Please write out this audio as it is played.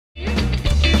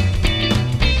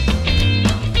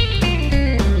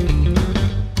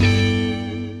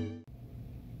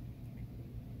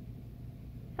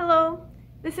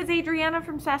Adriana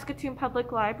from Saskatoon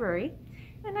Public Library,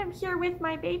 and I'm here with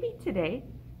my baby today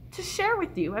to share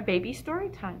with you a baby story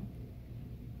time.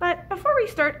 But before we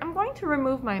start, I'm going to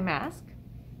remove my mask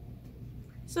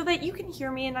so that you can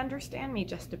hear me and understand me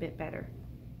just a bit better.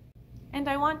 And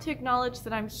I want to acknowledge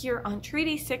that I'm here on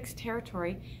Treaty 6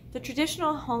 territory, the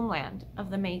traditional homeland of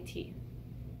the Métis.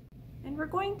 And we're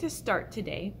going to start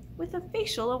today with a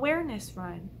facial awareness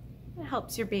rhyme. It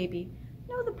helps your baby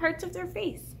know the parts of their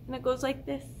face, and it goes like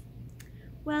this.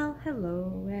 Well,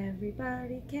 hello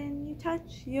everybody, can you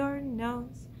touch your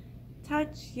nose?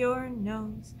 Touch your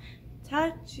nose,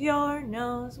 touch your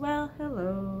nose. Well,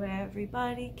 hello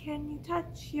everybody, can you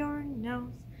touch your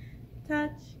nose?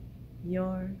 Touch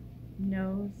your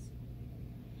nose.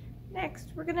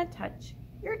 Next, we're gonna touch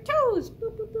your toes.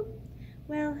 Boop, boop, boop.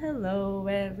 Well, hello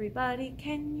everybody,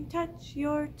 can you touch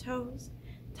your toes?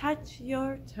 Touch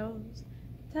your toes,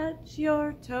 touch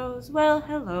your toes. Well,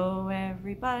 hello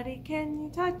everybody, can you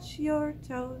touch your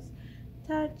toes?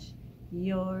 Touch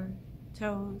your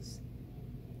toes.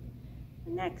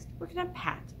 And next, we're gonna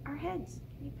pat our heads.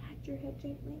 Can you pat your head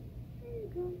gently? There you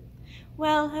go.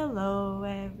 Well, hello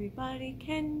everybody,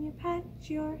 can you pat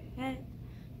your head?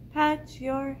 Pat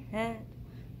your head,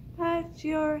 pat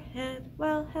your head.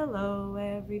 Well, hello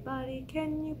everybody,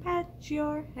 can you pat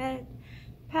your head?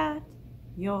 Pat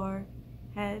your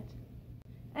head.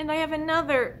 And I have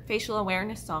another facial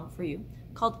awareness song for you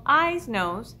called Eyes,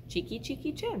 Nose, Cheeky,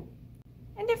 Cheeky, Chin.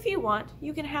 And if you want,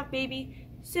 you can have baby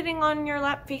sitting on your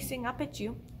lap facing up at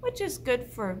you, which is good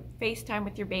for FaceTime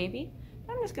with your baby.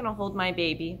 I'm just gonna hold my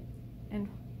baby and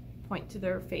point to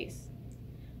their face.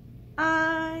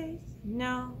 Eyes,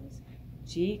 nose,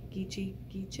 cheeky,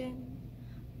 cheeky, chin.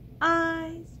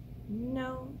 Eyes,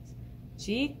 nose,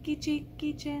 cheeky,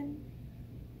 cheeky, chin.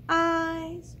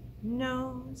 Eyes,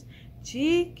 nose,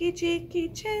 cheeky, cheeky,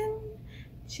 chin.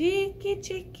 Cheeky,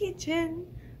 cheeky, chin.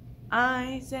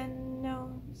 Eyes and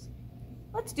nose.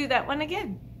 Let's do that one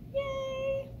again.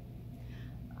 Yay!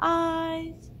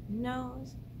 Eyes,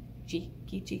 nose,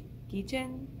 cheeky, cheeky,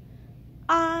 chin.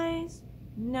 Eyes,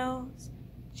 nose,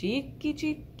 cheeky,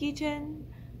 cheeky, chin.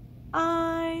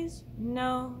 Eyes,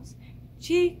 nose,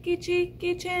 cheeky,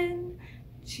 cheeky, chin.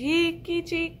 Cheeky,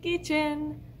 cheeky,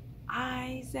 chin.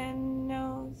 Eyes and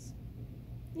nose.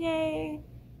 Yay!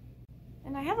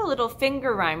 And I have a little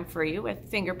finger rhyme for you with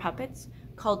finger puppets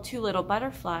called Two Little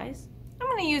Butterflies. I'm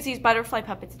going to use these butterfly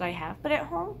puppets that I have, but at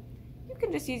home, you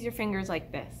can just use your fingers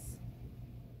like this.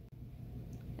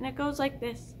 And it goes like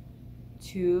this.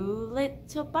 Two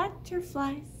little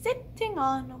butterflies sitting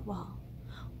on a wall.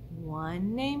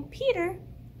 One named Peter,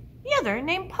 the other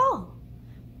named Paul.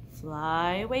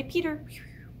 Fly away, Peter.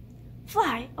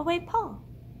 Fly away, Paul.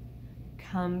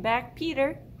 Come back,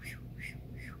 Peter.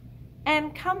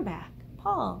 And come back,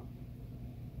 Paul.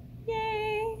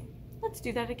 Yay! Let's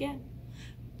do that again.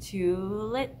 Two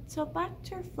little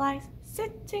butterflies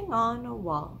sitting on a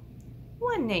wall.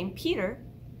 One named Peter,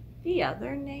 the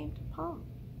other named Paul.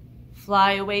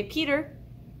 Fly away, Peter,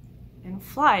 and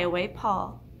fly away,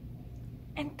 Paul.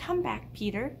 And come back,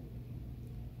 Peter,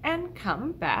 and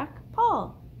come back,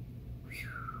 Paul.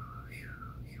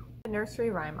 A nursery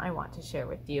rhyme I want to share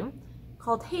with you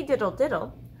called Hey Diddle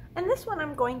Diddle, and this one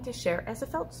I'm going to share as a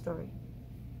felt story.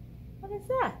 What is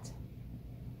that?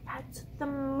 That's the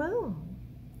moon.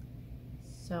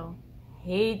 So,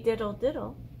 hey diddle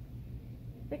diddle,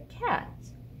 the cat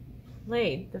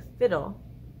played the fiddle,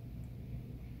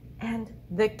 and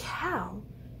the cow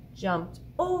jumped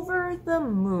over the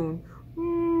moon.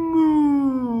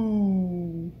 Moo!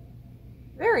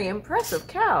 Very impressive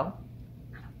cow.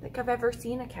 I don't think I've ever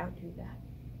seen a cow do that.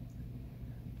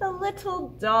 The little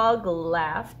dog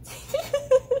laughed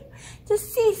to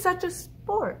see such a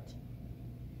sport,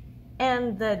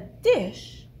 and the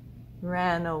dish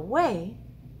ran away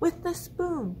with the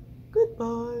spoon.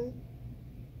 Goodbye.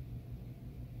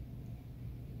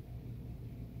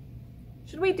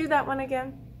 Should we do that one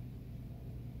again?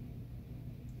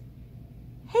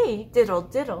 Hey diddle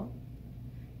diddle,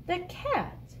 the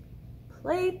cat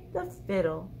played the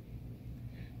fiddle,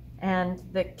 and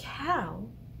the cow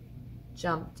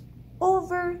jumped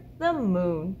over the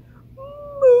moon.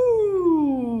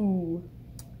 Moo!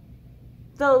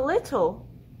 The little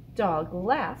dog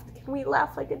laughed. Can we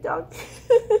laugh like a dog?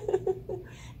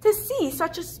 To see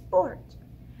such a sport.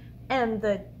 And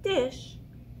the dish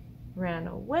ran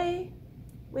away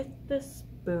with the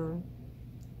spoon.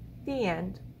 The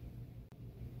end.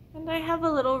 And I have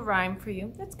a little rhyme for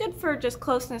you that's good for just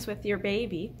closeness with your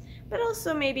baby, but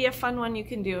also maybe a fun one you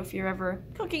can do if you're ever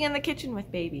cooking in the kitchen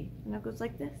with baby. And it goes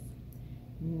like this.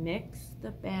 Mix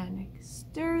the bannock,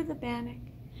 stir the bannock.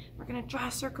 We're gonna draw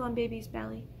a circle on baby's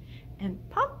belly and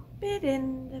pop it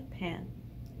in the pan.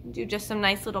 Do just some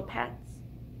nice little pats.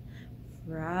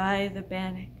 Fry the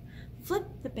bannock, flip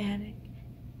the bannock,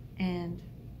 and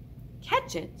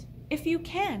catch it if you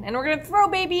can. And we're gonna throw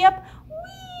baby up.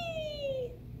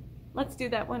 Whee! Let's do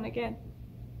that one again.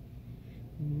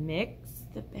 Mix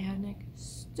the bannock,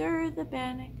 stir the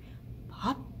bannock,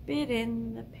 pop it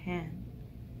in the pan.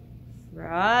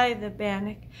 Fry the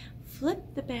bannock,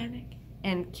 flip the bannock,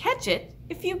 and catch it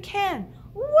if you can.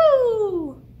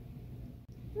 Woo!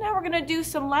 Now we're gonna do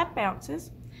some lap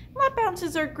bounces. Lap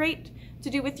bounces are great to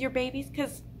do with your babies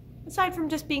because aside from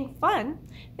just being fun,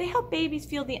 they help babies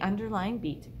feel the underlying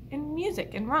beat in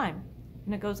music and rhyme.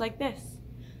 And it goes like this.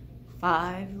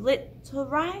 5 little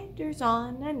riders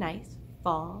on a nice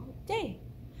fall day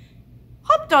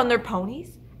hopped on their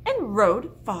ponies and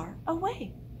rode far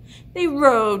away. They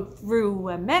rode through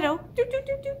a meadow, do do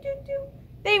do do do do.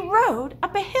 They rode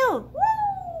up a hill,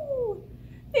 woo!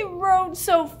 They rode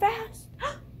so fast,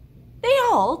 they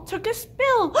all took a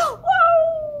spill,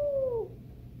 woo!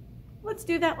 Let's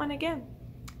do that one again.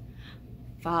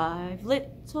 5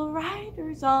 little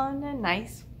riders on a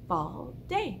nice fall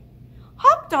day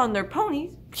hopped on their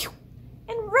ponies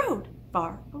and rode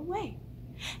far away.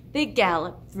 They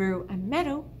galloped through a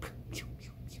meadow,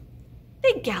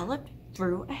 they galloped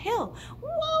through a hill.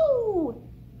 Whoa!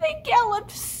 They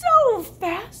galloped so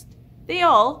fast, they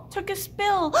all took a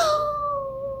spill.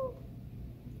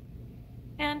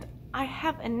 And I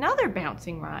have another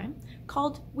bouncing rhyme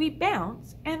called We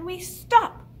Bounce and We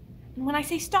Stop. And when I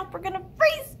say stop, we're gonna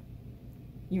freeze.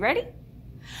 You ready?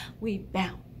 We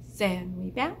bounce and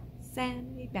we bounce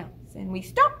and we bounce and we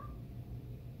stop.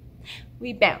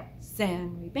 We bounce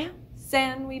and we bounce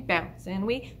and we bounce and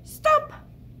we stop.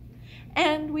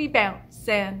 And we bounce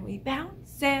and we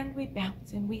bounce and we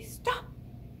bounce and we stop.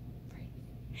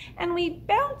 And we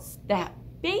bounce that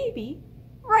baby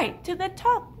right to the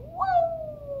top.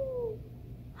 Whoa!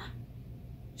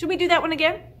 Should we do that one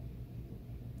again?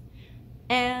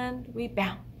 And we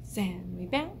bounce and we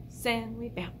bounce and we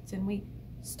bounce and we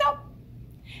stop.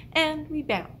 And we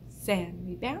bounce and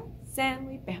we bounce and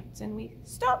we bounce and we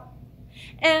stop.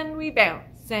 And we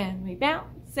bounce and we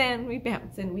bounce and we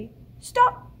bounce and we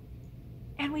stop.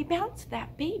 And we bounce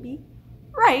that baby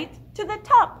right to the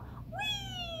top.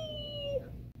 Whee!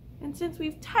 And since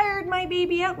we've tired my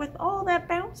baby out with all that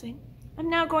bouncing, I'm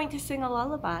now going to sing a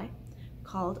lullaby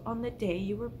called On the Day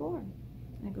You Were Born.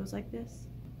 And it goes like this.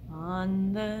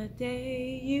 On the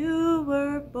day you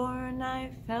were born,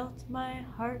 I felt my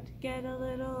heart get a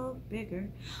little bigger.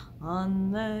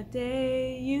 On the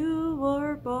day you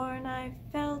were born, I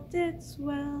felt it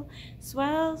swell,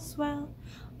 swell, swell.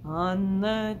 On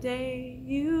the day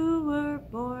you were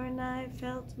born, I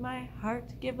felt my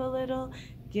heart give a little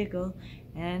giggle,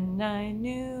 and I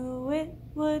knew it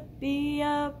would be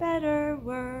a better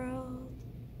world.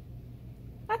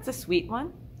 That's a sweet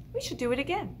one. We should do it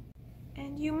again.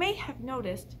 And you may have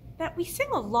noticed that we sing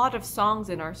a lot of songs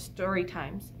in our story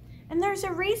times, and there's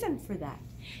a reason for that.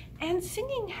 And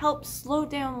singing helps slow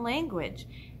down language,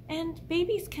 and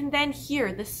babies can then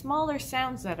hear the smaller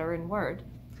sounds that are in word.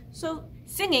 So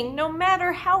singing, no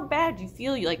matter how bad you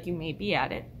feel like you may be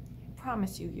at it, I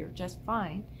promise you you're just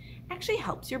fine, actually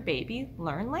helps your baby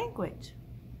learn language.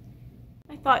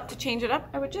 I thought to change it up,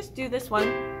 I would just do this one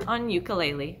on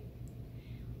ukulele.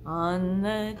 On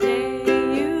the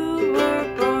day you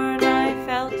were born, I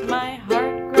felt my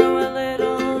heart grow a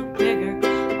little bigger.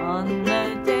 On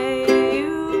the day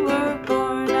you were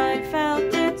born, I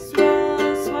felt it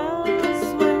swell, swell,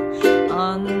 swell.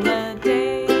 On the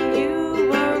day you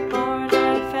were born,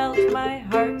 I felt my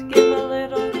heart give a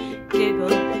little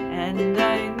giggle, and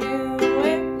I knew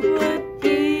it would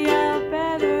be a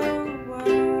better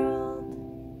world.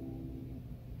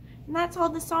 And that's all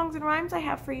the songs and rhymes I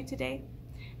have for you today.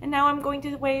 And now I'm going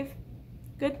to wave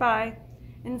goodbye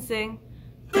and sing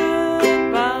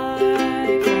goodbye,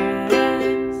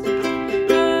 friends.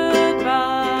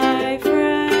 Goodbye,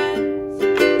 friends.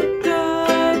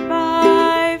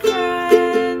 Goodbye,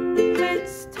 friends.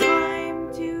 It's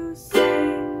time to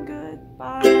say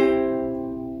goodbye.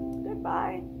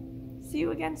 Goodbye. See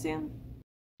you again soon.